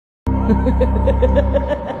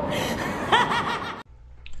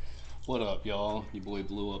What up, y'all? Your boy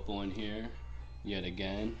Blew Up on here yet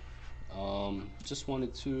again. Just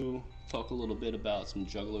wanted to talk a little bit about some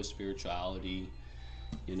Juggalo spirituality.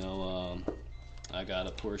 I got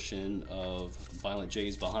a portion of Violent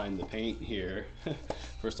J's Behind the Paint here.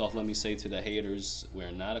 First off, let me say to the haters,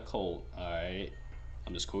 we're not a cult, alright?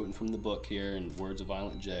 I'm just quoting from the book here in words of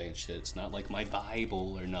Violent J and shit. It's not like my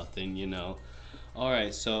Bible or nothing, you know.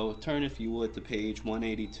 Alright, so turn, if you would, to page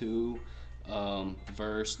 182,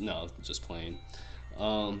 just plain.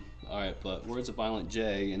 Alright, but words of Violent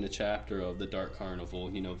J in the chapter of the Dark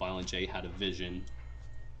Carnival. Violent J had a vision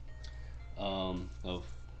of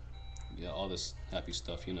all this happy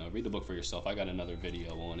stuff. Read the book for yourself. I got another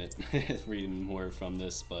video on it reading more from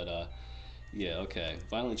this, but okay.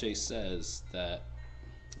 Violent J says that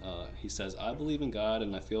he says, I believe in God,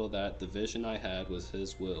 and I feel that the vision I had was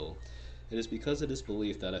his will. It is because of this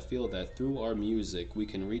belief that I feel that through our music we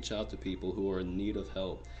can reach out to people who are in need of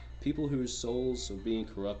help, people whose souls are being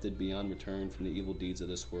corrupted beyond return from the evil deeds of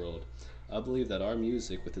this world. I believe that our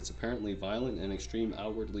music, with its apparently violent and extreme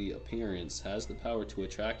outwardly appearance, has the power to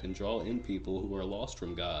attract and draw in people who are lost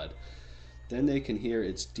from God. Then they can hear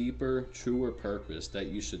its deeper, truer purpose, that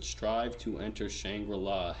you should strive to enter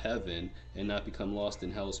Shangri-La, heaven, and not become lost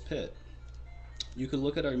in hell's pit. You could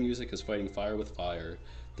look at our music as fighting fire with fire.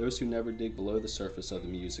 Those who never dig below the surface of the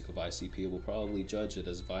music of ICP will probably judge it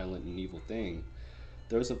as a violent and evil thing.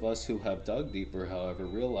 Those of us who have dug deeper, however,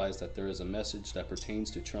 realize that there is a message that pertains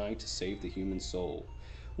to trying to save the human soul.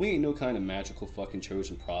 We ain't no kind of magical fucking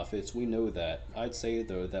chosen prophets, we know that. I'd say,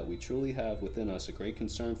 though, that we truly have within us a great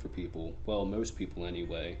concern for people, well, most people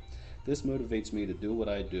anyway. This motivates me to do what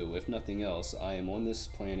I do. If nothing else, I am on this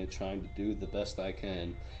planet trying to do the best I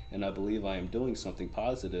can, and I believe I am doing something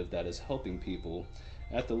positive that is helping people.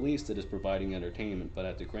 At the least, it is providing entertainment, but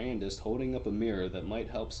at the grandest, holding up a mirror that might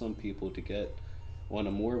help some people to get on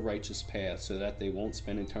a more righteous path so that they won't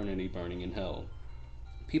spend eternity burning in hell.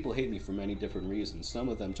 People hate me for many different reasons, some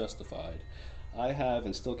of them justified. I have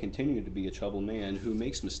and still continue to be a troubled man who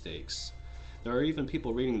makes mistakes. There are even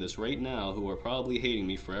people reading this right now who are probably hating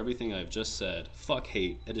me for everything I've just said. Fuck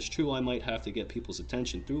hate. It is true I might have to get people's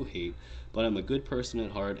attention through hate, but I'm a good person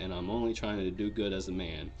at heart and I'm only trying to do good as a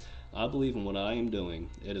man. I believe in what I am doing.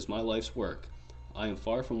 It is my life's work. I am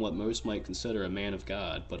far from what most might consider a man of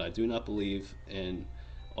God, but I do not believe in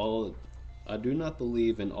all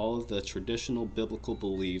of the traditional biblical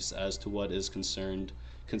beliefs as to what is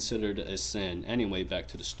considered a sin. Anyway, back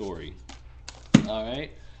to the story.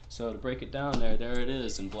 Alright, so to break it down there it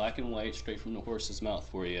is in black and white, straight from the horse's mouth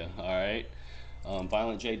for you. Alright,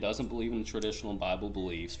 Violent J doesn't believe in the traditional Bible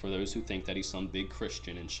beliefs, for those who think that he's some big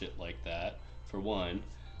Christian and shit like that, for one.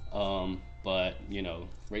 But,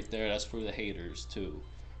 right there, that's for the haters, too. You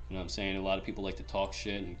know what I'm saying? A lot of people like to talk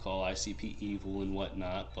shit and call ICP evil and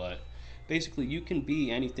whatnot, but basically, you can be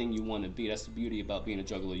anything you want to be. That's the beauty about being a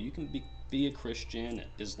juggalo. You can be a Christian,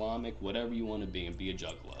 Islamic, whatever you want to be, and be a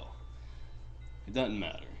juggalo. It doesn't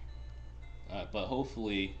matter. But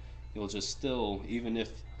hopefully, you'll just still, even if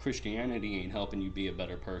Christianity ain't helping you be a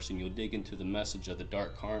better person, you'll dig into the message of the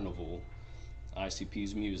Dark Carnival,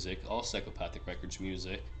 ICP's music, all Psychopathic Records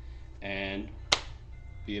music, and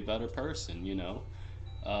be a better person,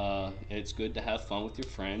 It's good to have fun with your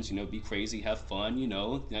friends, be crazy, have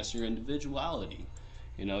fun, that's your individuality,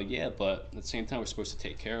 but at the same time, we're supposed to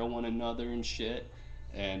take care of one another and shit,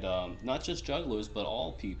 and not just juggalos, but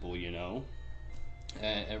all people, and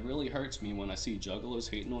it really hurts me when I see juggalos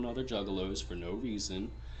hating on other juggalos for no reason,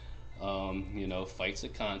 fights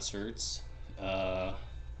at concerts,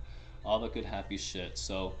 all the good happy shit.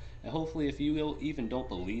 So, and hopefully if you even don't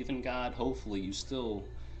believe in God, hopefully you still,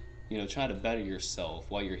 try to better yourself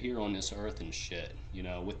while you're here on this earth and shit,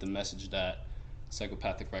 with the message that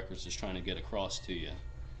Psychopathic Records is trying to get across to you.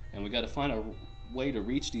 And we got to find a way to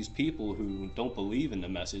reach these people who don't believe in the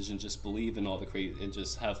message and just believe in all the crazy and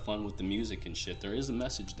just have fun with the music and shit. There is a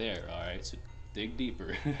message there, alright? So dig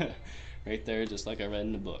deeper. Right there, just like I read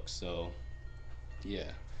in the book. So,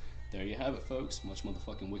 yeah. There you have it, folks. Much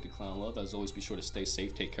motherfucking wicked clown love. As always, be sure to stay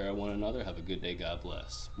safe, take care of one another. Have a good day. God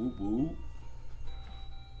bless. Woo woo.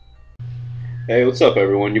 Hey, what's up,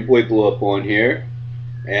 everyone? Your boy Blew Up on here,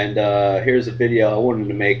 and here's a video I wanted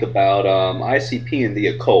to make about ICP and the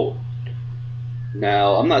occult.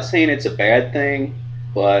 Now, I'm not saying it's a bad thing,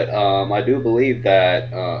 but I do believe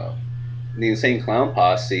that the Insane Clown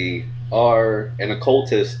Posse are an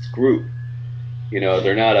occultist group.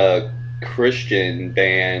 They're not a Christian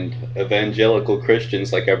band, evangelical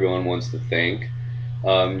Christians like everyone wants to think.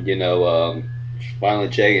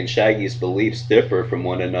 Violent J and Shaggy's beliefs differ from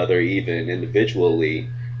one another even individually,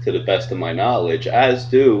 to the best of my knowledge, as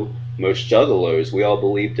do most juggalos. We all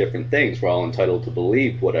believe different things. We're all entitled to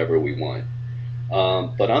believe whatever we want.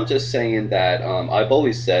 But I'm just saying that I've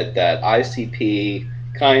always said that ICP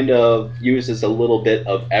kind of uses a little bit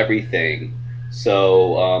of everything,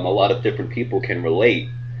 so a lot of different people can relate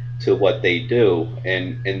to what they do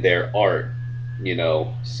in their art, you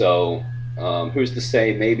know. So who's to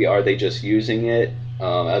say, maybe are they just using it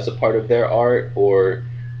as a part of their art, or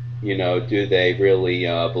you know, do they really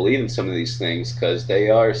believe in some of these things? Because they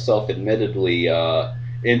are self-admittedly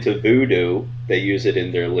into voodoo. They use it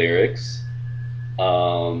in their lyrics.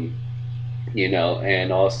 Um, you know,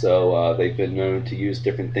 and also they've been known to use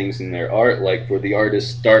different things in their art, like for the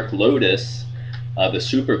artist Dark Lotus, the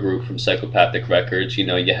supergroup from Psychopathic Records. You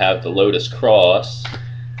know, you have the Lotus Cross,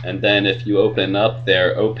 and then if you open up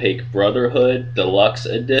their Opaque Brotherhood Deluxe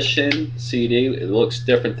Edition CD, it looks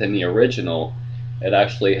different than the original. It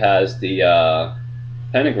actually has the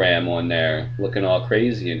pentagram on there, looking all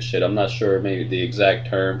crazy and shit. I'm not sure maybe the exact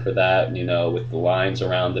term for that, you know, with the lines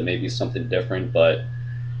around it, maybe something different, but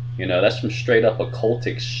you know, that's some straight up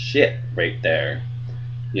occultic shit right there.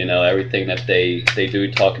 You know, everything that they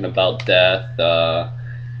do, talking about death,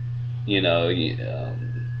 you know,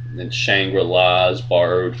 and Shangri-La is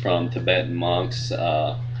borrowed from Tibetan monks.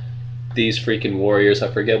 These freaking warriors,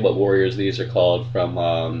 I forget what warriors these are called,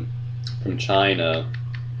 from China,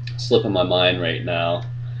 slipping my mind right now,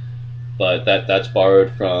 but that's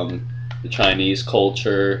borrowed from the Chinese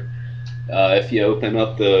culture. If you open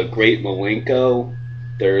up the Great Malenko,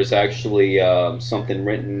 there's actually something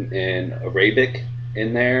written in Arabic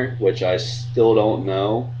in there, which I still don't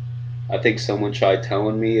know. I think someone tried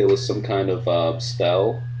telling me it was some kind of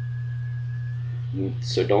spell,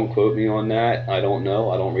 so don't quote me on that. I don't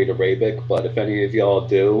know. I don't read Arabic, but if any of y'all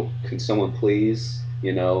do, can someone please,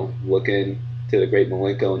 you know, look into the Great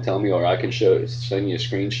Malenko and tell me, or I can send you a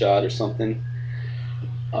screenshot or something.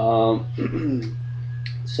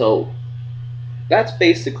 So that's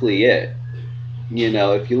basically it. You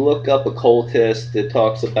know, if you look up occultist, it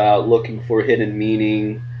talks about looking for hidden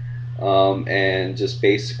meaning, and just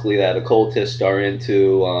basically that occultists are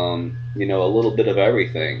into, you know, a little bit of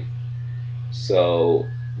everything. So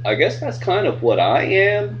I guess that's kind of what I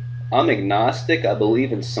am. I'm agnostic. I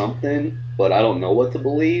believe in something, but I don't know what to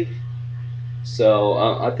believe. So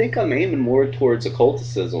I think I'm aiming more towards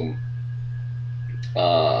occulticism.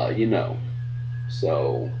 You know,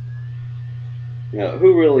 so you know,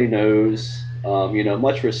 who really knows? You know,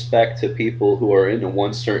 much respect to people who are into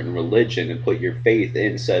one certain religion and put your faith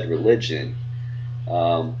in said religion.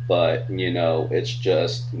 But you know, it's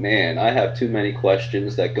just, man, I have too many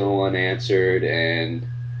questions that go unanswered, and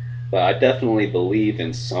but I definitely believe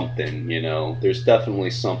in something. You know, there's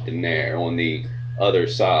definitely something there on the other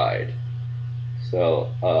side.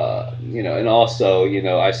 So, you know, and also, you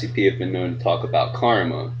know, ICP have been known to talk about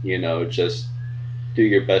karma. You know, just do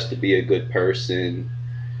your best to be a good person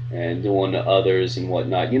and do unto others and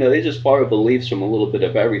whatnot. You know, they just borrow beliefs from a little bit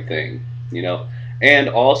of everything. You know, and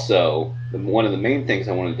also one of the main things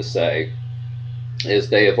I wanted to say is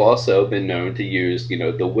they have also been known to use, you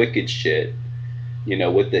know, the wicked shit, you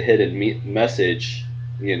know, with the hidden message,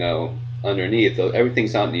 you know, underneath.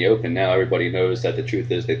 Everything's out in the open now. Everybody knows that the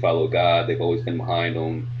truth is they follow God. They've always been behind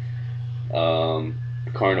them.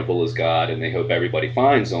 Carnival is God, and they hope everybody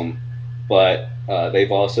finds them. But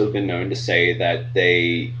they've also been known to say that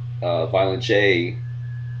Violent J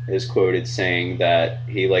is quoted saying that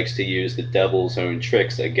he likes to use the devil's own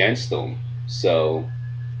tricks against them. So,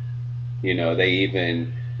 you know,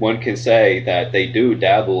 one can say that they do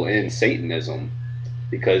dabble in Satanism,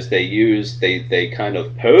 because they kind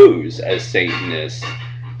of pose as Satanists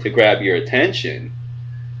to grab your attention.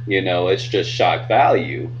 You know, it's just shock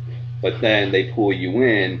value. But then they pull you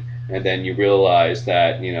in, and then you realize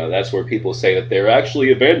that, you know, that's where people say that they're actually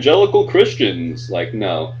evangelical Christians. Like,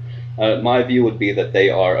 no. My view would be that they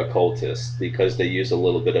are occultists, because they use a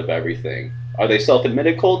little bit of everything. Are they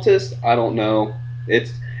self-admitted cultists? I don't know.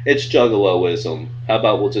 It's Juggaloism. How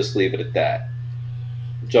about we'll just leave it at that?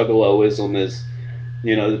 Juggaloism is,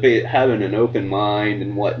 you know, having an open mind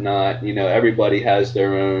and whatnot. You know, everybody has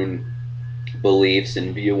their own beliefs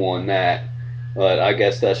and view on that. But I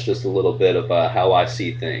guess that's just a little bit of how I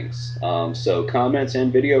see things. So comments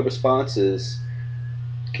and video responses,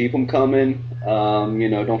 keep them coming. You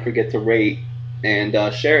know, don't forget to rate and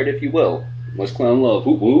share it if you will. Much clown love.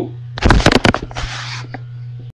 Whoop whoop.